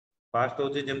Fast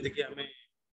होची जेमति कि हमें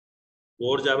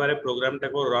कोड जावा रे प्रोग्राम टा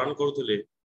को रन करथुले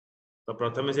तो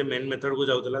प्रथमे से मेन मेथड को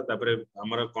जाउतला तापरे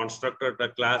हमर कंस्ट्रक्टर ता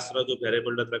क्लास रो जो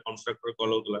वेरिएबल ता कंस्ट्रक्टर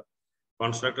कॉल होतला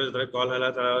कंस्ट्रक्टर जतरे कॉल हला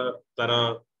तार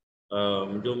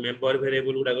जो मेंबर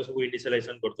वेरिएबल गुडा को सब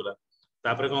इनिशियलाइजेशन करतला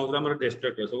तापरे कोन होतला हमर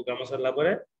डिस्ट्रक्टर सब काम सरला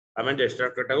परे हमें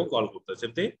डिस्ट्रक्टर टा को कॉल करतो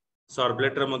सेमति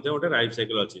सर्वलेट रे मध्ये ओटे लाइफ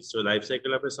साइकिल अछि so life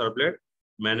cycle of A servlet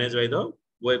manage by the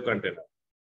web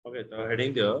container okay तो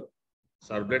heading the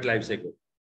servlet life cycle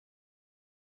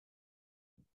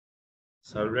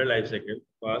servlet life cycle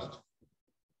first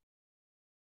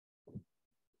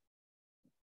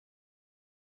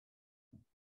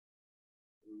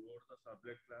load the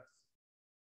servlet class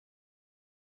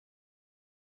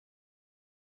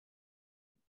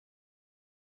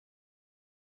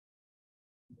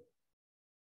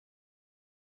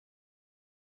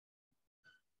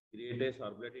create a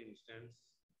servlet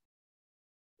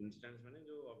instance माने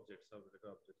जो object servlet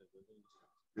object है जो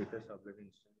create a servlet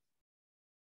instance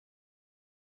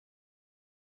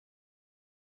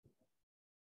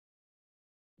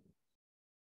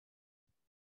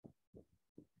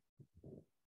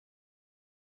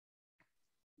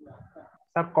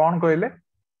sir कौन कहले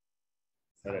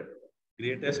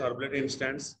create a servlet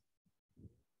instance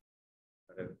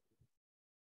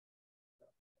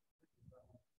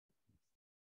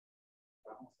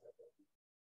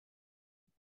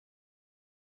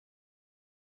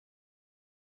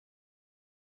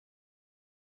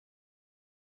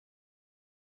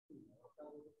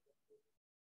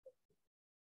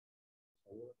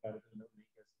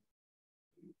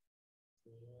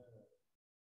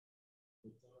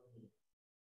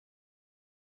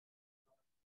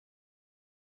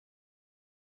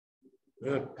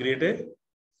create a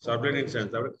servlet instance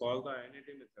तापर call the init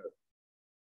method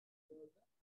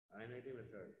init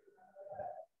method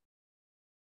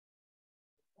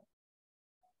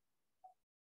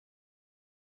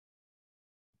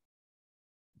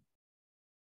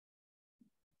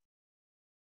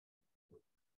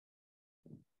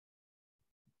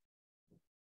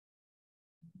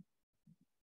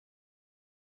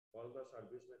call the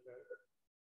service method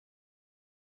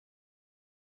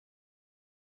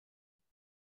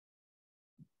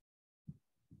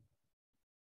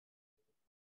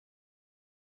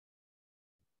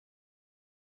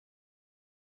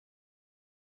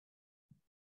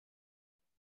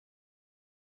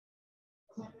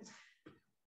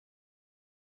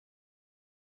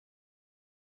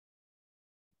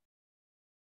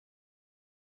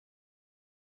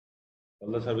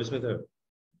call the service method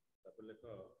तापर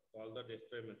लिखो call the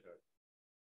display method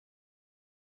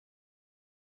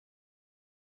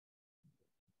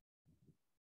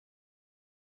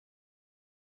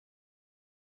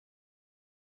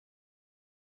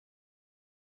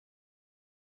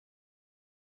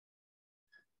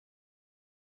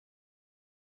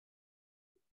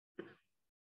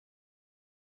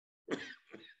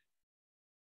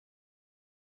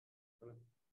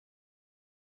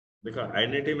देखो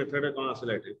init method कौन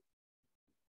आसला एठी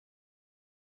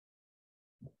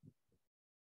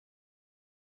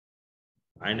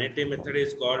init method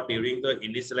is called during the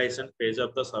initialization phase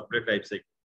of the servlet life cycle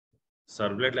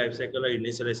servlet life cycle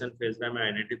initialisation phase में हमें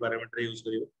init parameter use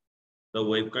करियो the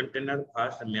web container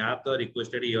first map the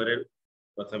requested URL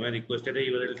प्रथमे requested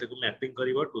URL को mapping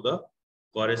करिवो to the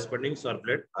corresponding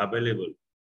servlet available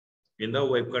in the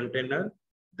web container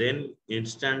then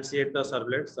instantiate the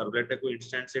servlet को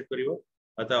instantiate करिवो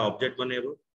अतः object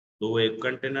बनेबो the web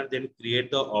container then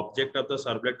create the object of the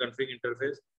servlet config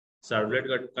interface servlet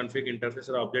config interface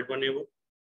or object बनेबो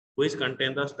which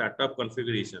contain the startup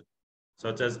configuration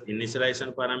such as initialization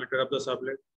parameter of the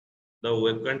servlet the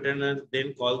web container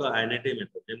then call the init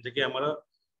method जेमते कि हमारा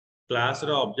class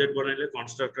रो object बनेले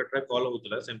constructor टा call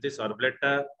होतला सेमती servlet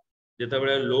टा जेता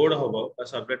बेले load होबो बा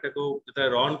सर्वलेट को जेता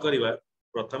रन करिवा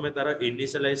प्रथमे तार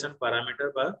इनिशियलाइजेशन पैरामीटर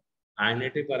बा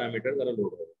init पैरामीटर तार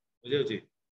लोड हो बुझे होची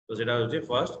तो सेटा होची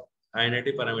first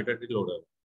init parameter T load हो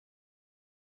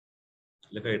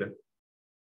लेखा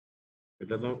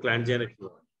एटा तो क्लाइंट जे रखियो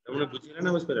तमने बुझिला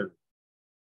ना बस पर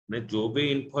ने जो भी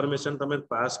इंफॉर्मेशन तमे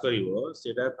पास करिवो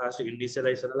सेटा फास्ट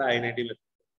इनिशियलाइजेशन ला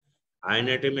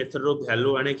init मेथड रो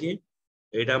वैल्यू आने की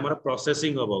एटा हमर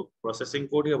प्रोसेसिंग होबो प्रोसेसिंग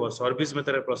कोडी होबो service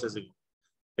method processing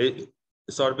a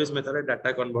service method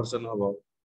data conversion होबो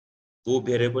वो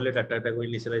वेरिएबल डाटा टा को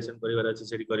इनिशियलाइजेशन करिवार अछि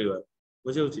सेठी करिवा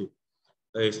बुझे होची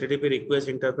http request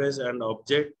interface and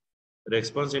object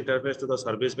response interface to the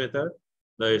service method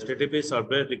the http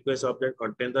server request object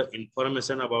contain the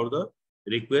information about the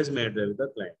request made by the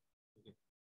client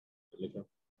okay.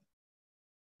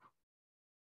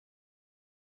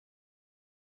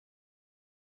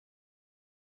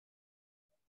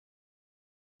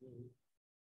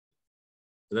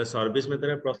 The service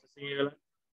method processing ହେଇଗଲା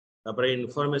ତାପରେ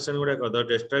information गुड़ाक the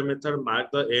destroy method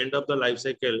mark the end of the life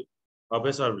cycle of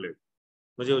a servlet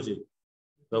बुझी होची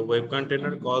the web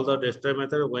container call the destroy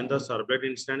method when the servlet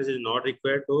instance is not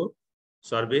required to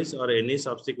service or any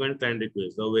subsequent client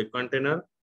request the web container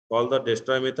call the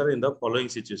destroy method in the following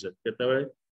situation केतेबेले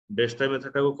destroy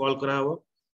method को call करा हबो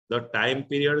the time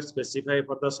period specified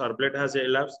for the servlet has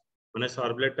elapsed माने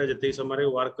servlet टा जति समय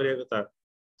work करिया कथा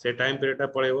से time period टा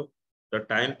पळेबो the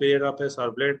time period of a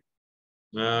servlet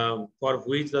for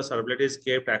which the servlet is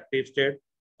kept active state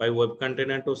by web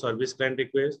container to service client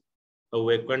request. The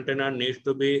web container needs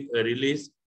to be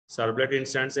released servlet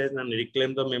instances and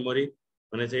reclaim the memory.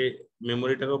 माने से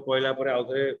memory टाको पहला पर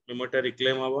आउथरे memory टा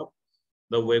reclaim हबो.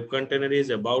 The web container is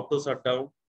about to shut down.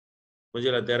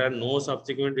 बुझिला there are no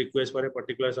subsequent requests for a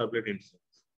particular servlet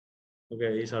instance.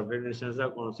 Okay, ये servlet instance का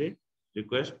कौन सी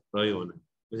request रही होना.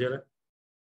 बुझिला?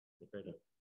 Okay.